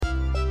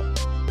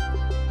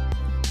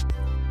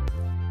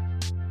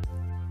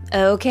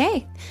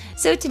Okay,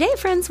 so today,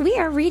 friends, we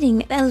are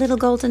reading a little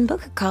golden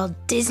book called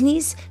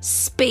Disney's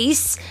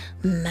Space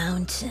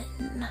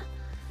Mountain.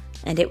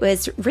 And it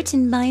was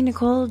written by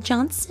Nicole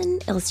Johnson,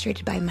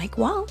 illustrated by Mike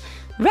Wall,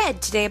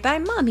 read today by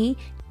Mommy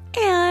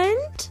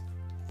and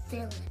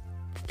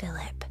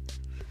Philip.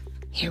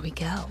 Here we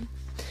go.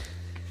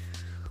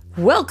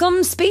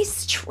 Welcome,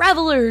 space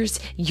travelers,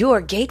 your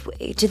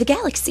gateway to the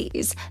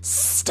galaxies,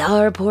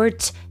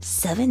 Starport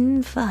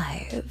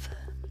 75.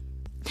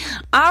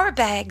 Our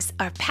bags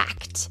are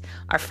packed.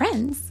 Our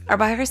friends are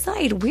by our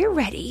side. We're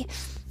ready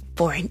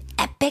for an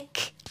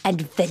epic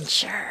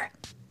adventure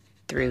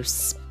through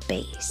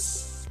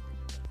space.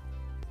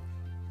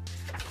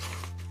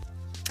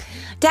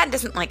 Dad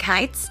doesn't like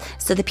heights,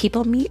 so the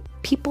people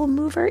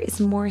mover is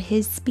more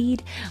his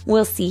speed.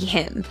 We'll see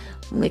him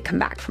when we come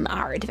back from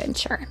our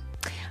adventure.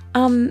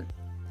 Oh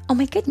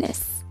my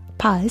goodness.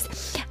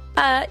 Pause.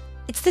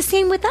 It's the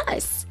same with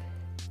us.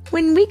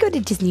 When we go to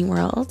Disney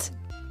World,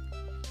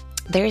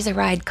 there's a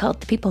ride called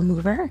the People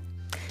Mover,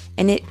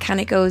 and it kind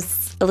of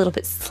goes a little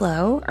bit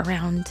slow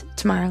around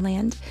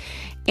Tomorrowland,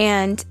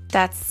 and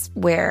that's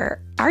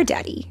where our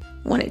daddy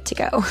wanted to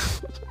go.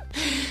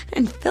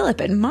 And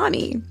Philip and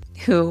Mommy,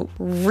 who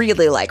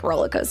really like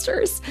roller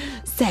coasters,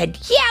 said,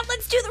 yeah,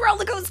 let's do the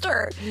roller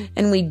coaster.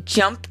 And we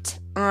jumped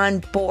on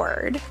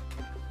board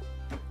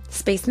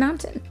Space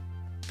Mountain,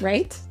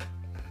 right?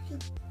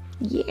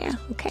 Yeah,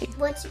 okay.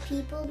 What's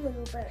People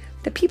Mover?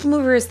 The People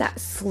Mover is that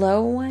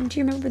slow one. Do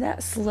you remember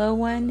that slow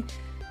one?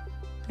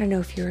 I don't know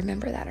if you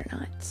remember that or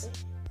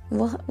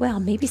not.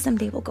 Well, maybe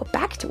someday we'll go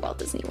back to Walt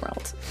Disney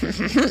World.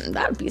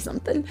 That would be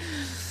something.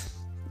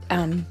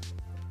 And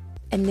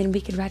then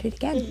we can ride it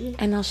again,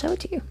 and I'll show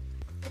it to you.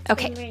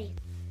 Okay.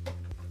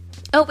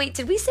 Oh, wait,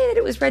 did we say that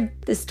it was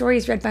the story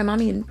is read by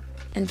Mommy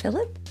and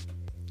Philip?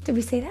 Did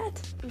we say that?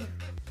 No.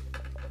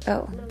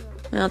 Oh.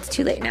 Well, it's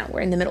too late now. We're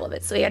in the middle of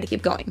it, so we had to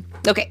keep going.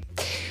 Okay.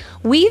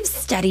 We've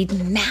studied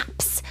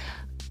maps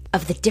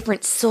of the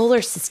different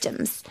solar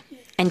systems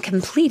and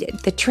completed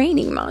the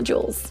training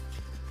modules.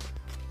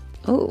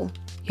 Oh,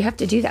 you have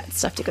to do that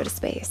stuff to go to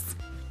space.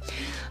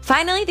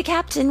 Finally, the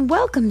captain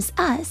welcomes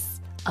us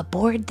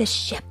aboard the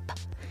ship.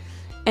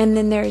 And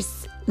then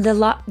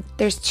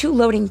there's two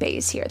loading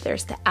bays here.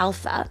 There's the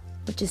Alpha,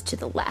 which is to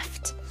the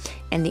left,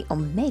 and the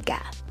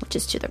Omega, which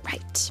is to the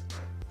right.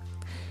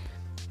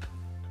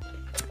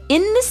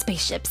 In the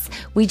spaceships,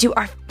 we do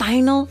our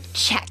final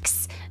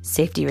checks.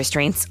 Safety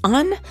restraints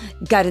on,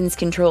 guidance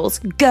controls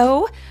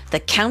go,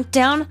 the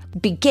countdown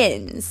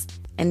begins.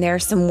 And there are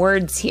some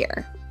words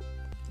here.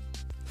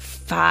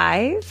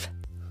 5,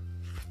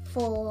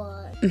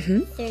 4,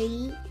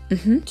 3,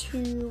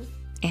 2,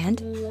 and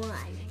 1.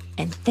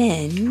 And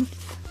then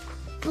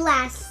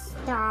Blast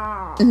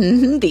off.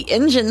 The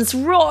engines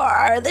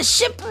roar, the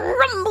ship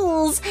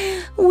rumbles.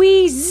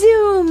 We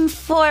zoom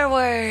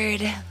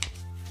forward.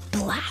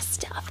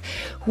 Blast off.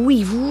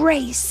 We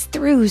race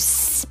through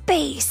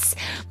space,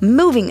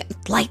 moving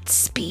at light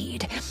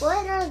speed.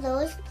 What are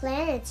those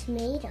planets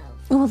made of?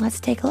 Well, let's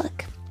take a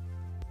look.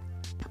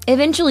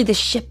 Eventually, the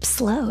ship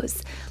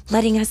slows,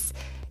 letting us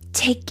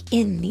take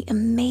in the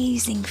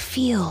amazing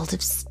field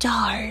of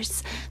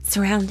stars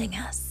surrounding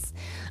us.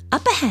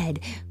 Up ahead,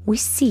 we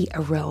see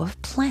a row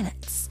of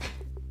planets.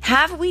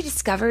 Have we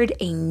discovered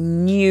a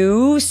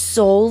new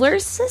solar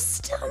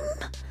system?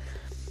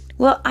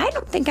 Well, I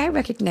don't think I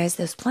recognize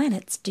those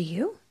planets. Do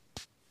you?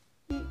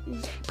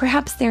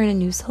 Perhaps they're in a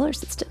new solar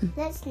system.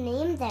 Let's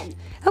name them.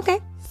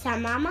 Okay.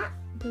 Samama,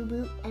 Boo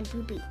Boo, and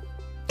Poopy.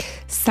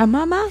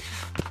 Samama,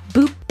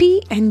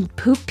 Boopy, and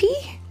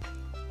Poopy?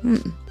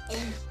 And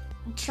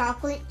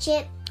chocolate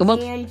chip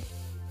and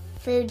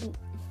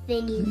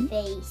Finny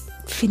Face.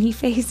 Finny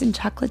Face and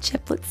chocolate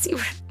chip. Let's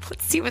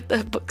see what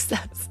the book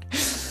says.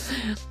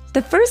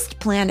 The first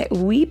planet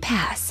we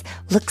pass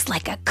looks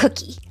like a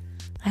cookie.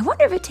 I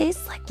wonder if it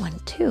tastes like one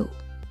too.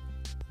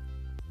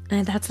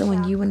 And that's the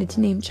one you wanted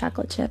to name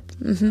chocolate chip.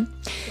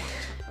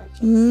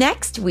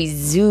 Next, we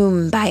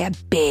zoom by a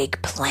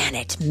big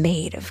planet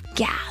made of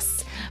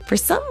gas. For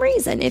some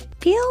reason, it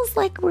feels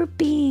like we're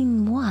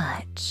being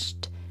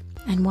watched.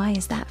 And why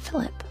is that,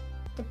 Philip?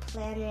 The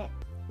planet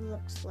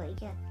looks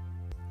like a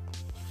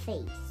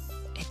face.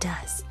 It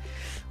does.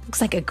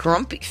 Looks like a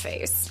grumpy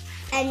face.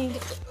 And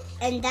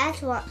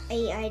that's why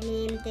I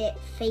named it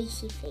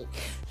Facey Face.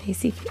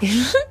 Facey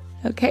face.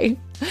 Okay.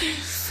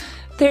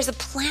 There's a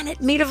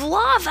planet made of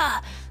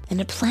lava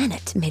and a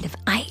planet made of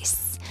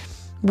ice.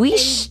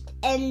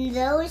 And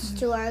those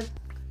two are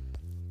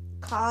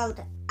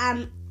called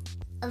a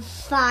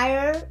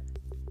Fire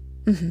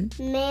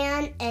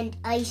Man and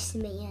Ice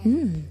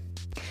Man.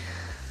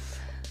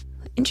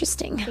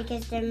 Interesting.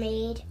 Because they're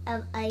made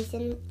of ice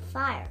and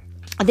fire.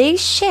 They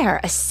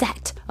share a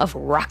set of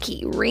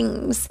rocky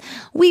rings.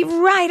 We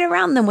ride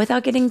around them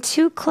without getting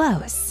too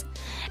close.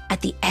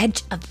 At the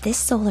edge of this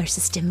solar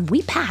system,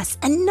 we pass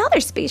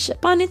another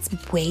spaceship on its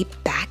way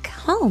back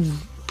home.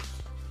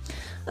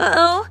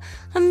 Uh-oh,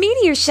 a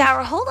meteor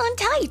shower. Hold on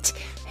tight.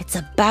 It's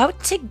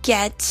about to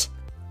get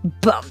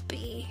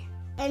bumpy.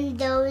 And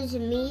those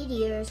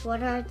meteors,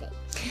 what are they?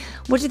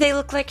 What do they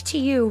look like to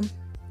you?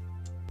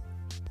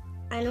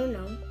 I don't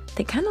know.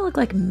 They kind of look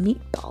like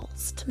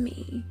meatballs to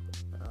me.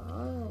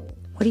 Oh.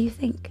 What do you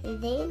think?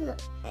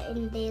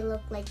 They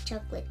look like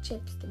chocolate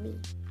chips to me.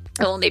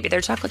 Oh, maybe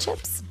they're chocolate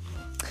chips.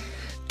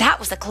 That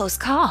was a close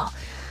call.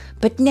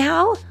 But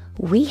now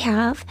we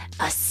have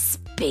a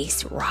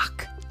space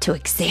rock to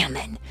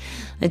examine.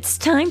 It's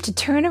time to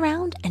turn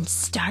around and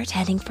start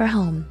heading for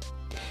home.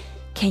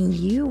 Can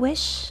you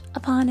wish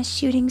upon a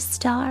shooting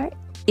star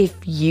if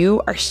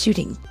you are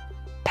shooting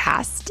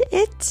past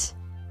it?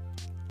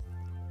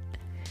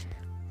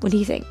 What do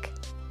you think?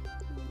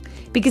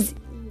 Because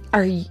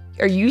are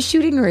you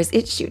shooting or is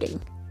it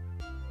shooting?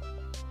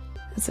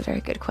 That's a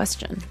very good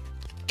question.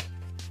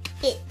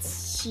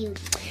 It's shooting.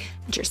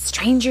 And you're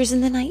strangers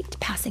in the night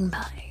passing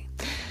by.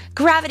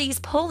 Gravity's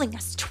pulling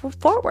us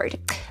forward.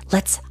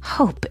 Let's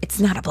hope it's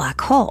not a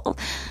black hole.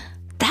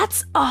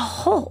 That's a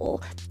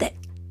hole that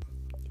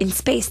in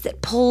space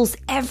that pulls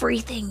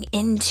everything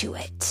into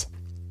it.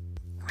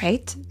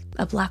 Right?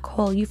 A black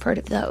hole, you've heard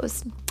of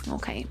those.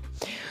 Okay.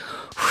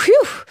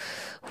 Whew.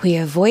 We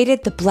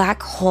avoided the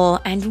black hole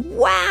and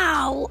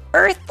wow,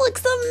 Earth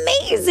looks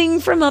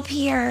amazing from up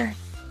here.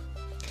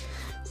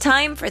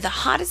 Time for the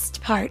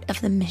hottest part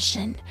of the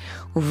mission,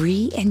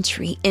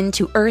 re-entry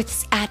into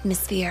Earth's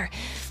atmosphere.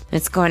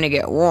 It's going to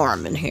get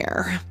warm in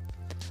here.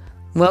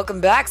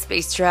 Welcome back,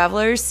 space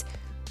travelers,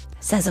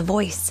 says a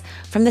voice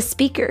from the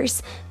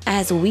speakers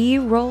as we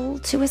roll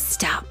to a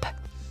stop.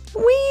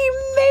 We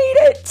made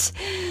it!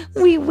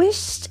 We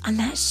wished on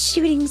that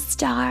shooting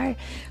star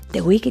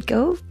that we could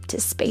go to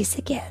space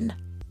again.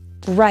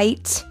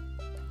 Right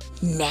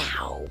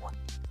now.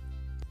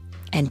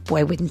 And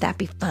boy, wouldn't that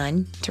be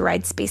fun to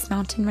ride Space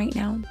Mountain right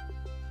now?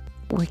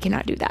 We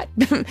cannot do that.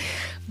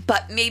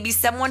 But maybe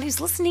someone who's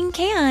listening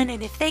can.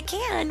 And if they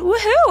can,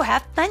 woohoo,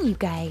 have fun, you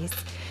guys.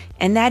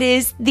 And that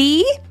is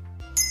the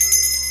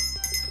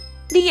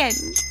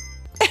end.